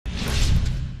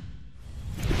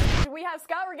we have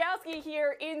Scott Rogowsky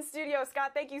here in studio.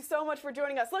 Scott, thank you so much for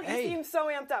joining us. Look, Hey. you seem so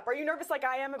amped up. Are you nervous like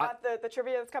I am about the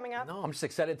trivia that's coming up? No, I'm just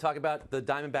excited to talk about the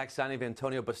Diamondbacks signing of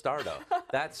Antonio Bastardo.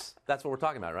 That's what we're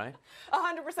talking about, right?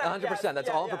 100%. 100%. Yes. That's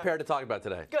all I'm prepared to talk about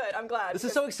today. Good. I'm glad. This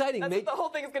is so exciting. That's what the whole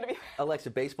thing is going to be. Alexa,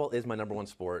 baseball is my #1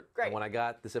 sport. Great. And when I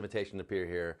got this invitation to appear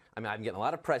here, I mean, I'm getting a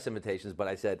lot of press invitations, but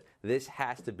I said, this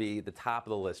has to be the top of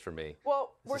the list for me.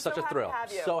 Well, This we're is such so a happy thrill. to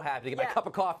have you. So happy to get my cup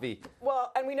of coffee.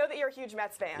 Well, and we know that you're a huge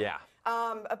Mets fan. Yeah.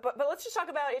 But let's just talk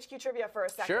about HQ Trivia for a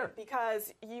second. Sure.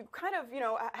 Because you kind of,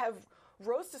 have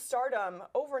rose to stardom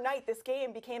overnight. This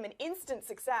game became an instant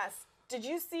success. Did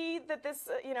you see that this,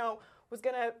 was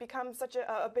going to become such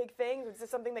a big thing? Was this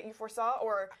something that you foresaw,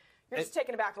 or you're just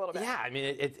taken aback a little bit? Yeah, I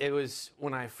mean, it was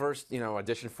when I first,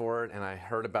 auditioned for it and I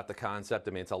heard about the concept.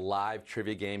 I mean, it's a live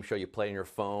trivia game show you play on your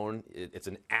phone. It's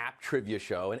an app trivia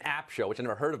show, which I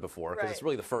never heard of before because it's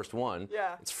really the first one.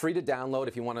 Yeah. It's free to download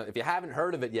if you want to. If you haven't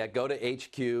heard of it yet, go to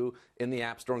HQ in the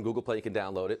App Store and Google Play. You can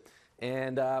download it.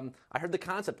 And I heard the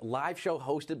concept, live show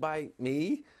hosted by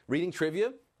me, reading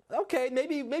trivia. Okay,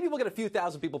 maybe we'll get a few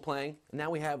thousand people playing. Now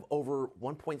we have over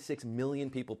 1.6 million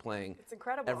people playing. It's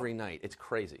incredible. Every night. It's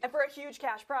crazy. And for a huge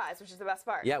cash prize, which is the best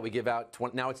part. Yeah, we give out,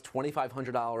 now it's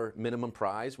 $2,500 minimum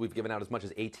prize. We've given out as much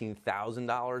as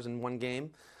 $18,000 in one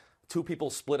game. Two people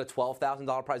split a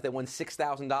 $12,000 prize. They won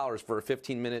 $6,000 for a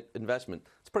 15-minute investment.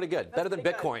 It's pretty good. Better than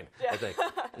Bitcoin, I think.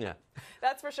 Yeah.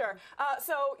 That's for sure.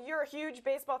 So you're a huge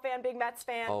baseball fan, big Mets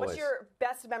fan. Always. What's your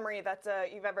best memory that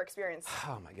you've ever experienced?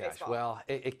 Oh, my gosh. Baseball? Well,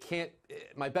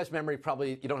 my best memory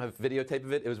probably, you don't have videotape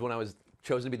of it. It was when I was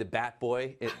chosen to be the bat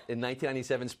boy in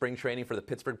 1997 spring training for the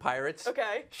Pittsburgh Pirates.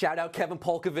 Okay. Shout out Kevin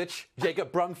Polkovich,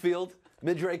 Jacob Brumfield,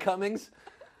 Midray Cummings.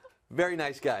 Very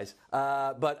nice guys.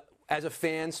 But as a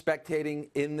fan, spectating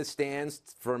in the stands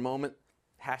for a moment,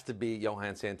 has to be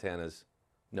Johan Santana's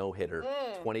no-hitter,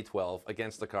 2012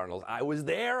 against the Cardinals. I was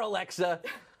there, Alexa.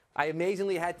 I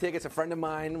amazingly had tickets. A friend of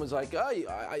mine was like, oh,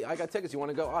 I got tickets. You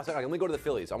want to go? Oh, sorry, let me go to the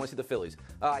Phillies. I want to see the Phillies.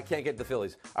 Oh, I can't get the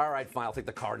Phillies. All right, fine. I'll take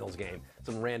the Cardinals game,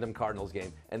 some random Cardinals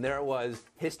game. And there it was,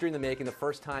 history in the making, the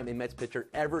first time a Mets pitcher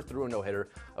ever threw a no-hitter.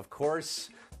 Of course,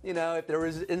 if there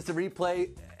was instant replay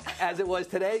as it was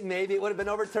today, maybe it would have been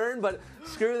overturned, but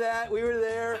screw that. We were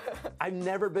there. I've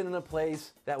never been in a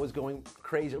place that was going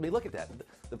crazy. I mean, look at that.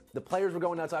 The players were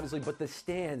going nuts, obviously, but the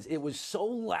stands, it was so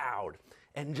loud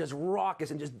and just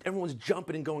raucous and just everyone's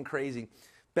jumping and going crazy.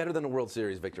 Better than a World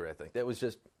Series victory, I think. That was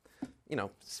just,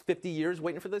 50 years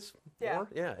waiting for this. Yeah. More?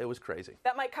 Yeah, it was crazy.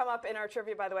 That might come up in our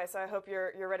trivia, by the way, so I hope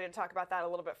you're ready to talk about that a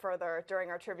little bit further during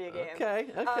our trivia game.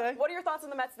 Okay. What are your thoughts on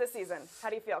the Mets this season? How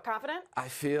do you feel? Confident? I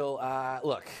feel,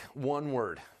 look, one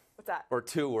word. What's that? Or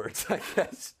two words, I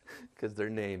guess, because they're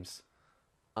names.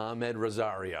 Ahmed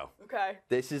Rosario. Okay.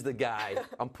 This is the guy.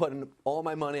 I'm putting all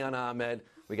my money on Ahmed.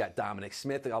 We got Dominic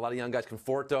Smith, a lot of young guys.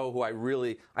 Conforto,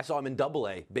 who I saw him in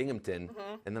Double-A, Binghamton,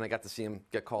 and then I got to see him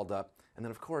get called up. And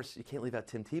then, of course, you can't leave out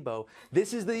Tim Tebow.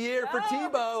 This is the year for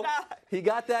Tebow. Stop. He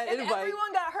got that And invite.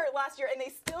 everyone got hurt last year, and they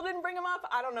still didn't bring him up.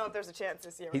 I don't know if there's a chance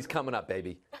this year. He's coming up,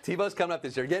 baby. Tebow's coming up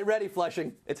this year. Get ready,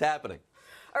 Flushing. It's happening.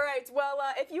 All right. Well,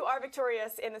 if you are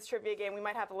victorious in this trivia game, we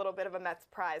might have a little bit of a Mets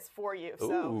prize for you.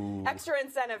 So extra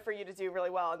incentive for you to do really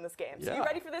well in this game. So you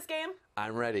ready for this game?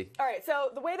 I'm ready. All right. So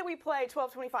the way that we play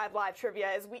 1225 live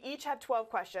trivia is we each have 12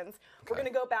 questions. We're going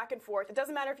to go back and forth. It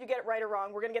doesn't matter if you get it right or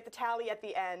wrong. We're going to get the tally at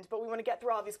the end, but we want to get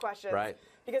through all these questions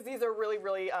because these are really,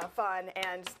 really fun,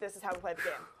 and this is how we play the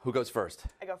game. Who goes first?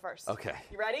 I go first. Okay.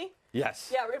 You ready?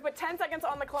 Yes. Yeah, we're going to put 10 seconds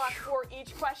on the clock for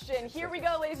each question. Here we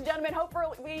go, ladies and gentlemen.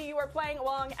 Hopefully you are playing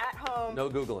along at home. No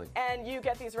Googling. And you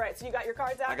get these right. So you got your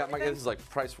cards out? I got this is like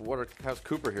Price Waterhouse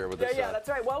Cooper here with this. Yeah, that's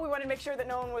right. Well, we wanted to make sure that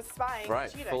no one was spying or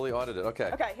cheating. Fully audited.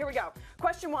 Okay. Okay, here we go.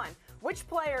 Question 1. Which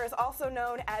player is also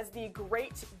known as the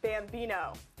Great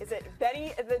Bambino? Is it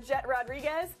Benny the Jet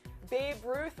Rodriguez, Babe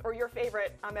Ruth, or your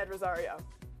favorite, Ahmed Rosario?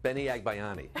 Benny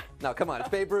Agbayani. No, come on. It's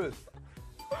Babe Ruth.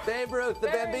 Babe Ruth, the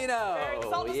Bambino.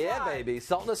 Sultan of Yeah, SWAT. baby.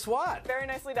 Sultan of SWAT. Very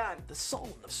nicely done. The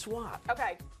Sultan of SWAT.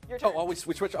 Okay, your turn. Oh, we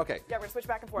switch. Okay. Yeah, we're going to switch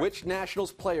back and forth. Which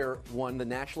Nationals player won the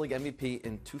National League MVP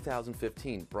in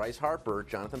 2015? Bryce Harper,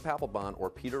 Jonathan Papelbon, or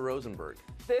Peter Rosenberg?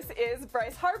 This is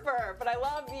Bryce Harper, but I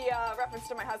love the reference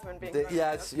to my husband being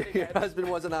Yes, your husband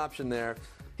was an option there.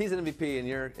 He's an MVP in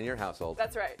your household.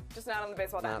 That's right. Just not on the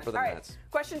baseball diamond. Not for the Mets.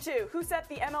 Question 2. Who set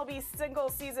the MLB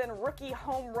single-season rookie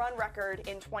home run record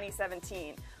in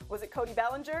 2017? Was it Cody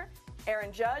Bellinger,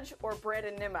 Aaron Judge, or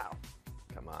Brandon Nimmo?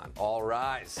 Come on. All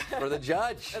rise for the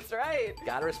Judge. That's right.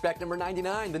 Gotta respect number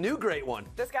 99, the new great one.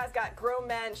 This guy's got grown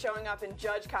men showing up in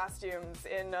Judge costumes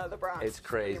in the Bronx. It's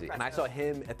crazy. And I saw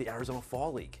him at the Arizona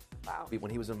Fall League. Wow.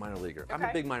 When he was a minor leaguer. I'm a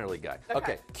Okay. big minor league guy.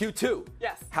 Okay. Q2.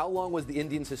 Yes. How long was the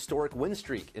Indians' historic win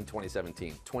streak in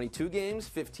 2017? 22 games,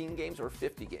 15 games, or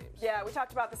 50 games? Yeah, we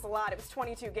talked about this a lot. It was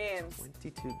 22 games.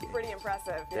 22 games. Pretty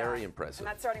impressive. Very yeah. impressive. And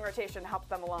that starting rotation helped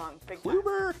them along. Big time.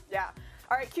 Kluber. Yeah.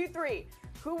 All right, Q3.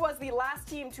 Who was the last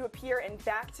team to appear in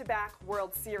back-to-back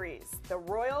World Series? The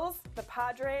Royals, the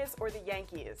Padres, or the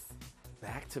Yankees?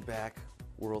 Back-to-back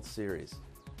World Series.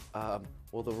 Well,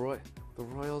 the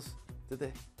Royals. Did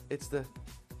they? It's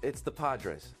the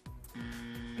Padres.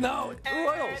 No, the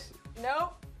Royals.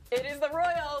 Nope. It is the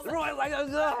Royals. The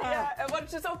Royals. Yeah, and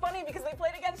what's just so funny because they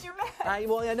played against your Mets. I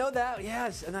know that.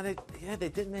 Yes, and then they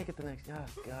did make it the next.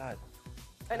 Oh God.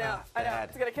 I know. Bad.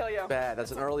 It's gonna kill you. Bad.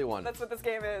 That's an early one. That's what this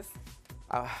game is.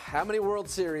 How many World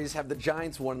Series have the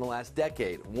Giants won in the last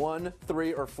decade? 1,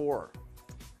 3, or 4?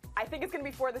 I think it's gonna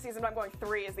be 4 this season, but I'm going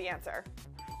 3 is the answer.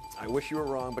 I wish you were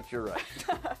wrong, but you're right.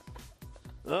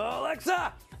 Oh,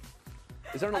 Alexa!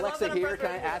 Is there an Alexa here? Can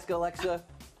I ask Alexa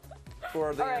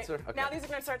for the All right. answer? Okay. Now these are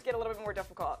gonna start to get a little bit more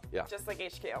difficult. Yeah. Just like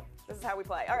HQ. This is how we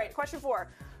play. All right. Question 4.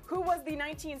 Who was the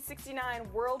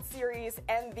 1969 World Series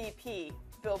MVP?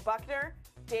 Bill Buckner,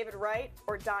 David Wright,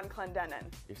 or Don Clendenin?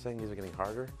 You're saying these are getting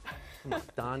harder? Come on,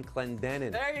 Don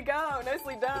Clendenin. There you go.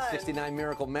 Nicely done. The 69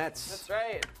 Miracle Mets. That's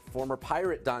right. Former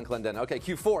Pirate Don Clendenin. Okay,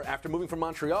 Q4. After moving from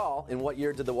Montreal, in what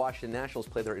year did the Washington Nationals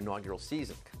play their inaugural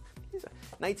season?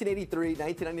 1983,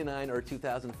 1999, or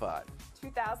 2005?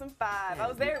 2005. I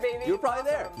was there, baby. You were probably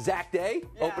there. Awesome. Zach Day,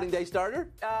 Yeah. opening day starter?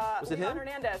 Was it Leon him?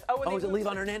 Hernandez. Oh, was it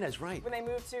Leon Hernandez? Right. When they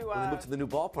moved to When they moved to the new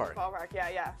ballpark.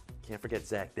 Yeah. Can't forget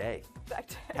Zach Day. Zach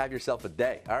Day. Have yourself a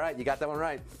day. All right, you got that one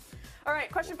right. All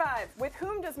right, question 5. With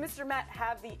whom does Mr. Met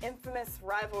have the infamous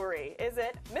rivalry? Is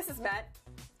it Mrs. Met,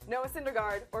 Noah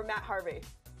Syndergaard, or Matt Harvey?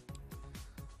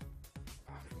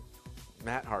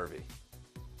 Matt Harvey.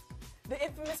 The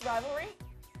infamous rivalry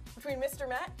between Mr.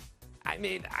 Met I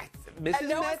mean, Mrs. and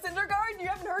Noah Met? Syndergaard? You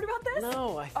haven't heard about this?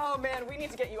 No. Oh, man, we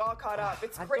need to get you all caught up.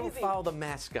 It's I crazy. don't follow the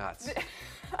mascots.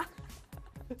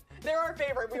 They're our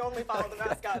favorite. We only follow the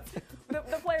mascots. The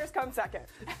players come second.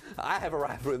 I have a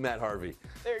rivalry with Matt Harvey.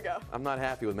 There you go. I'm not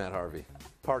happy with Matt Harvey.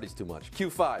 Parties too much.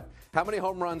 Q5. How many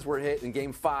home runs were hit in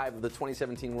Game 5 of the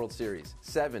 2017 World Series?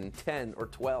 7, 10, or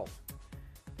 12?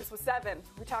 This was 7.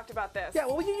 We talked about this. Yeah,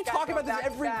 well, you Gotta talk go about this back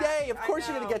to every back. day. Of I course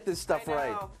you're going to know. get this stuff I know.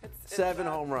 right. It's 7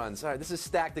 home runs. All right, this is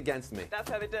stacked against me. That's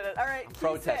how they did it. All right, I'm Q6.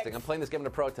 protesting. I'm playing this game in a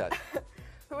protest.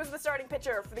 Who was the starting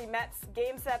pitcher for the Mets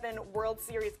Game 7 World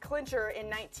Series clincher in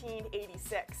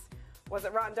 1986? Was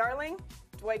it Ron Darling,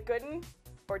 Dwight Gooden,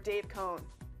 or Dave Cone?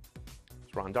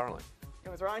 It's Ron Darling. It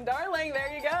was Ron Darling.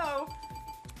 There you go.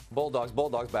 Bulldogs, bow,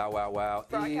 wow, wow.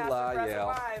 Broadcast Eli Impressive Yale.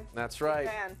 Live. That's Big right.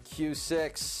 fan.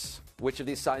 Q6. Which of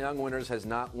these Cy Young winners has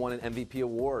not won an MVP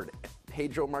award?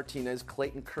 Pedro Martinez,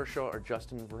 Clayton Kershaw, or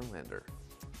Justin Verlander?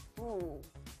 Ooh.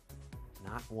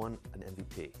 Not won an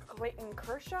MVP. Clayton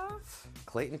Kershaw?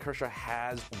 Clayton Kershaw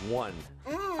has won.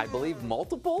 I believe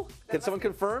multiple? Can someone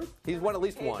confirm? He's won at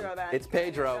least Pedro, one. then. It's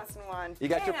Pedro. Justin won. You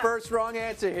got your Damn. first wrong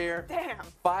answer here. Damn.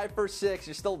 5 for 6.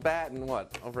 You're still batting,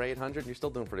 what, over 800? You're still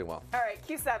doing pretty well. All right,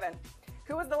 Q7.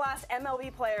 Who was the last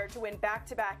MLB player to win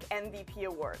back-to-back MVP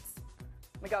awards?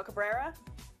 Miguel Cabrera,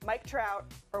 Mike Trout,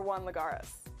 or Juan Lagares?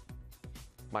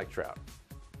 Mike Trout.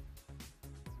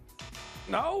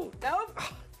 No. Nope.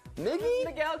 Miggy?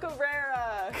 Miguel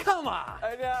Cabrera. Come on.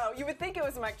 I know. You would think it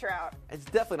was Mike Trout. It's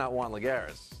definitely not Juan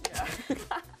Lagares. Yeah.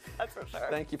 That's for sure.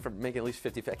 Thank you for making at least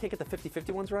 50. I can't get the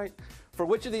 50-50 ones right. For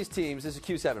which of these teams, this is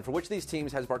Q7, for which of these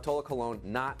teams has Bartolo Colon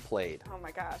not played? Oh,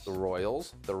 my gosh. The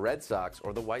Royals, the Red Sox,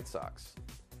 or the White Sox?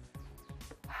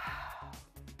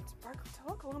 Does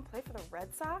Bartolo Colon play for the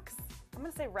Red Sox? I'm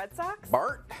going to say Red Sox.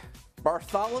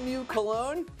 Bartholomew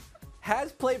Colon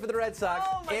has played for the Red Sox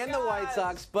Oh my and the White gosh.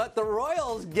 Sox, but the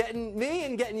Royals getting me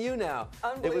and getting you now.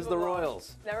 It was the Unbelievable.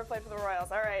 Royals. Never played for the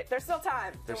Royals. All right. There's still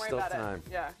time. There's Don't worry still about time.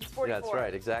 it. Yeah. He's 44. Yeah, that's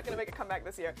right, exactly. He's going to make a comeback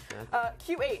this year.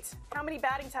 Q8. How many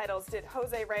batting titles did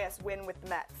Jose Reyes win with the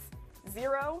Mets?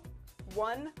 0,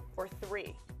 1, or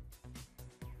 3?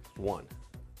 1.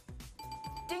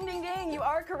 Ding, ding, ding. You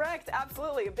are correct.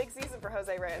 Absolutely. A big season for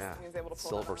Jose Reyes. Yeah. He was able to pull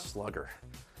Silver that off. Slugger.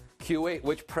 Q8.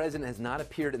 Which president has not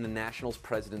appeared in the Nationals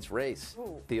president's race?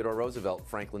 Ooh. Theodore Roosevelt,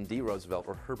 Franklin D. Roosevelt,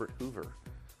 or Herbert Hoover?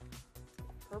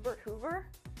 Herbert Hoover?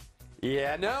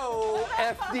 Yeah, no.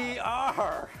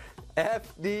 FDR.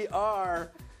 FDR.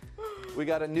 We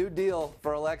got a new deal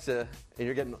for Alexa, and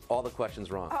you're getting all the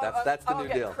questions wrong. That's the new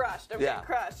getting deal. Crushed. I'm yeah. getting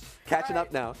crushed. Catching All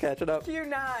up now. Catching up.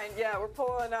 Q9. Yeah, we're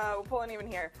pulling even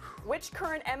here. Which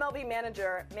current MLB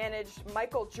manager managed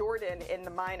Michael Jordan in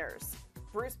the minors?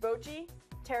 Bruce Bochy,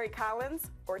 Terry Collins,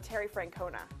 or Terry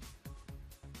Francona?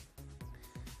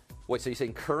 Wait, so you're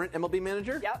saying current MLB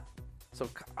manager? Yep. So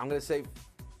I'm going to say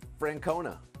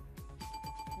Francona.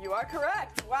 You are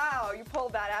correct. Wow, you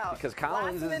pulled that out. Because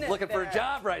Collins Last is minute looking for a there.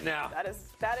 job right now. That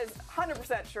is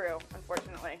 100% true,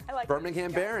 unfortunately. I like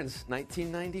Birmingham this. Barons,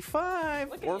 1995.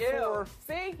 Look 4-4. at you.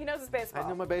 See, he knows his baseball. I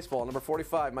know my baseball. Number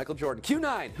 45, Michael Jordan.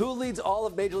 Q9, who leads all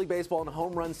of Major League Baseball in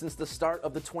home runs since the start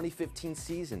of the 2015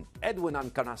 season? Edwin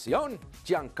Encarnacion,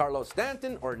 Giancarlo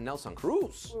Stanton, or Nelson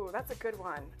Cruz? Ooh, that's a good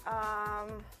one.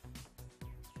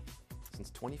 Since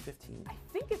 2015. I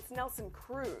think it's Nelson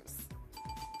Cruz.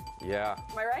 Yeah.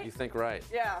 Am I right? You think right.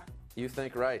 Yeah. You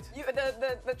think right.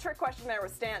 The trick question there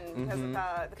was Stanton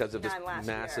because of the 59 last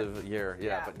massive year. Yeah,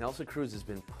 Yeah. but Nelson Cruz has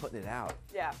been putting it out.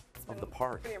 Yeah. Of the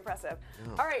park. Pretty impressive.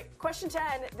 Yeah. All right, question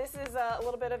 10. This is a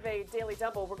little bit of a daily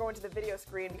double. We're going to the video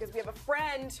screen because we have a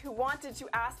friend who wanted to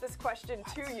ask this question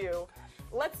to you.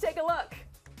 Let's take a look.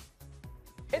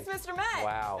 It's Mr. Met.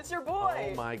 Wow. It's your boy.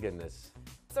 Oh, my goodness.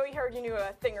 So he heard you knew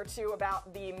a thing or two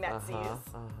about the Metsies.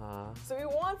 So he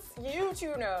wants you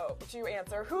to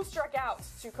answer who struck out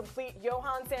to complete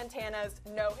Johan Santana's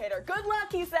no-hitter. Good luck,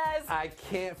 he says. I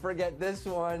can't forget this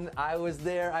one. I was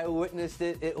there. I witnessed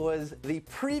it. It was the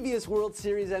previous World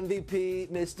Series MVP,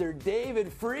 Mr. David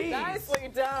Freese. Nicely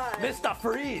done. Mr.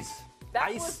 Freese.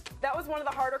 That was one of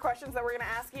the harder questions that we're going to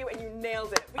ask you, and you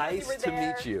nailed it. Because Ice you were to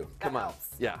there. meet you. That Come on. helps.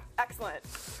 Yeah. Excellent.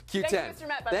 Q10. Thank you, Mr.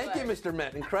 Met, by the Thank you, way. Mr.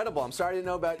 Met. Incredible. I'm sorry to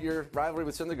know about your rivalry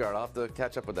with Syndergaard. I'll have to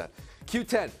catch up with that.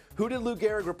 Q10. Who did Lou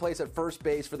Gehrig replace at first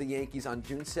base for the Yankees on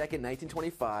June 2nd,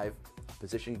 1925? A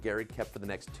position Gehrig kept for the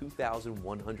next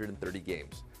 2,130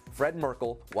 games. Fred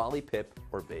Merkle, Wally Pipp,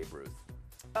 or Babe Ruth?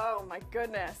 Oh, my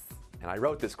goodness. And I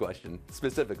wrote this question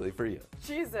specifically for you.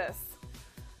 Jesus.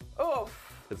 Oh,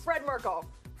 Fred Merkle.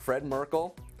 Fred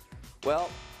Merkle? Well,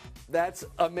 that's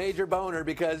a major boner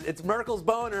because it's Merkle's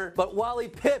boner, but Wally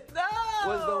Pipp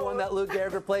was the one that Lou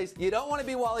Gehrig replaced. You don't want to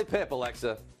be Wally Pipp,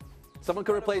 Alexa. Someone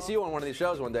could replace you on one of these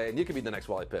shows one day, and you could be the next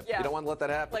Wally Pipp. Yeah. You don't want to let that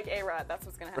happen. Like A-Rod, that's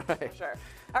what's going to happen for sure.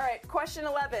 All right, question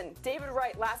 11. David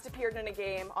Wright last appeared in a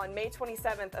game on May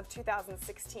 27th of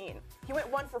 2016. He went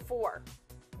 1 for 4.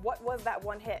 What was that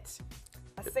one hit?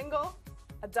 A single,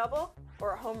 a double,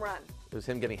 or a home run? It was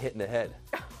him getting hit in the head.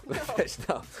 No.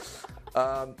 No.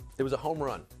 It was a home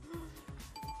run.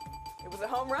 It was a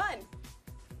home run.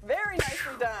 Very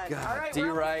nicely done. God, All right, D.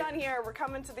 we're Wright. almost done here. We're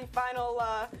coming to the final.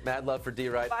 Mad love for D.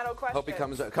 Wright. Final question. Hope he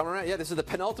comes around. Yeah, this is the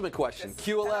penultimate question.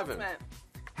 Q11. Penultimate.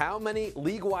 How many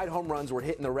league-wide home runs were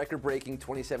hit in the record-breaking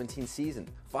 2017 season?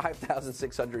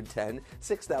 5,610,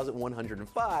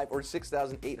 6,105, or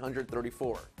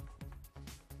 6,834?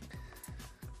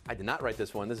 I did not write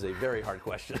this one. This is a very hard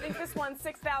question. I think this one's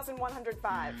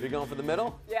 6,105. You're going for the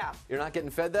middle? Yeah. You're not getting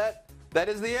fed that? That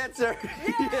is the answer.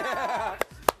 Yeah.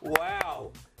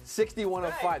 Wow.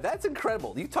 6105. Right. That's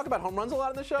incredible. You talk about home runs a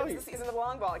lot on the show? It was the season of the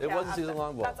long ball. It was the season of the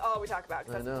long ball. That's all we talk about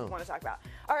because I that's what know. we want to talk about.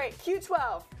 All right,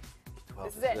 Q12.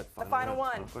 This is it. The final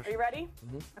one. Are you ready?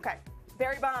 Okay.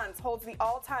 Barry Bonds holds the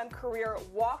all-time career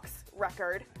walks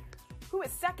record. Who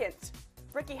is second?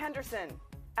 Ricky Henderson,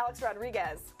 Alex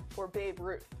Rodriguez, or Babe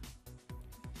Ruth?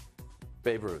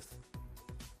 Babe Ruth.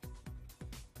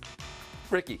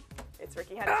 Ricky. It's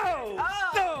Ricky Henderson.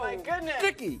 Oh, my goodness.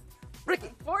 Ricky.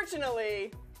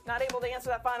 Unfortunately, not able to answer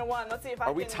that final one. Let's see if I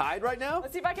can. Are we tied right now?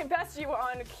 Let's see if I can best you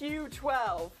on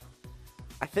Q12.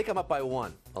 I think I'm up by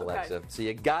 1, Alexa. Okay. So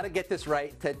you got to get this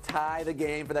right to tie the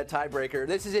game for that tiebreaker.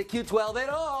 This is it, Q12. It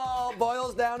all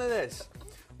boils down to this.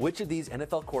 Which of these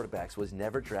NFL quarterbacks was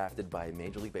never drafted by a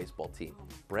Major League Baseball team?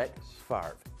 Brett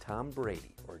Favre, Tom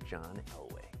Brady, or John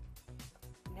Elway?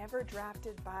 Never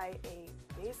drafted by a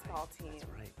baseball team. That's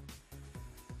right.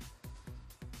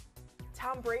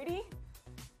 Tom Brady?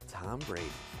 Tom Brady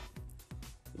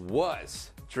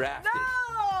was drafted.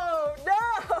 No!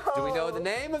 Do we know the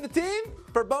name of the team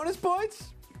for bonus points?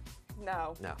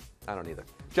 No. No, I don't either.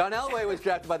 John Elway was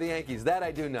drafted by the Yankees. That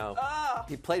I do know. Oh,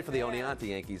 He played for the Oneonta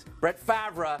Yankees. Brett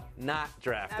Favre, not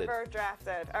drafted. Never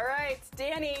drafted. All right,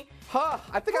 Danny. Huh,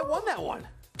 I think I won that one.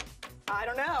 I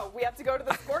don't know. We have to go to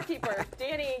the scorekeeper.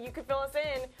 Danny, you could fill us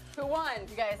in. Who won?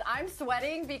 You guys, I'm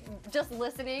sweating just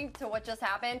listening to what just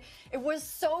happened. It was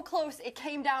so close. It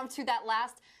came down to that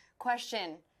last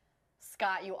question.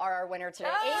 Scott, you are our winner today.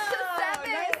 8-7.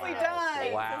 Nicely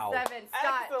done. Wow. 8-7.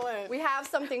 Scott, Excellent. we have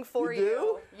something for You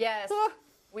do? Yes.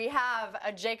 We have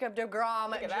a Jacob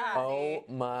DeGrom at jersey. that. Oh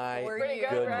my For Pretty you. good,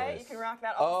 goodness. right? You can rock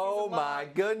that all Oh season my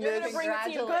long. goodness. You're going to bring the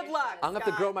team good luck. I'm going to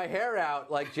have to grow my hair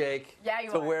out like Jake Yeah, you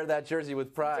to are. wear that jersey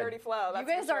with pride. Dirty flow. You That's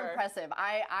guys for are sure. impressive.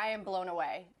 I am blown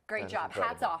away. Great That is job. incredible.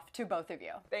 Hats off to both of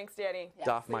you. Thanks, Danny.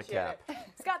 Doff my Appreciate cap. it.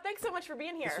 Scott, thanks so much for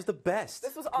being here. This was the best.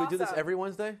 This was Can we do this awesome. every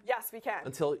Wednesday? Yes, we can.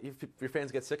 Until your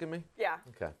fans get sick of me? Yeah.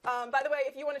 Okay. By the way,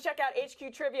 if you want to check out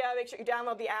HQ Trivia, make sure you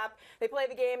download the app. They play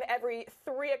the game every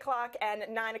 3 o'clock and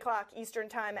 9 o'clock Eastern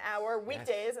Time hour,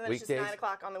 weekdays, and then it's just Weekdays. 9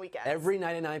 o'clock on the weekends. Every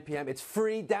night at 9 p.m. It's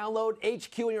free. Download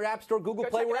HQ in your App Store, Google Go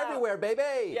Play. check it We're out. everywhere,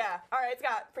 baby. Yeah. All right,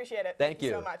 Scott. Appreciate it. Thank you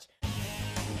you. so much.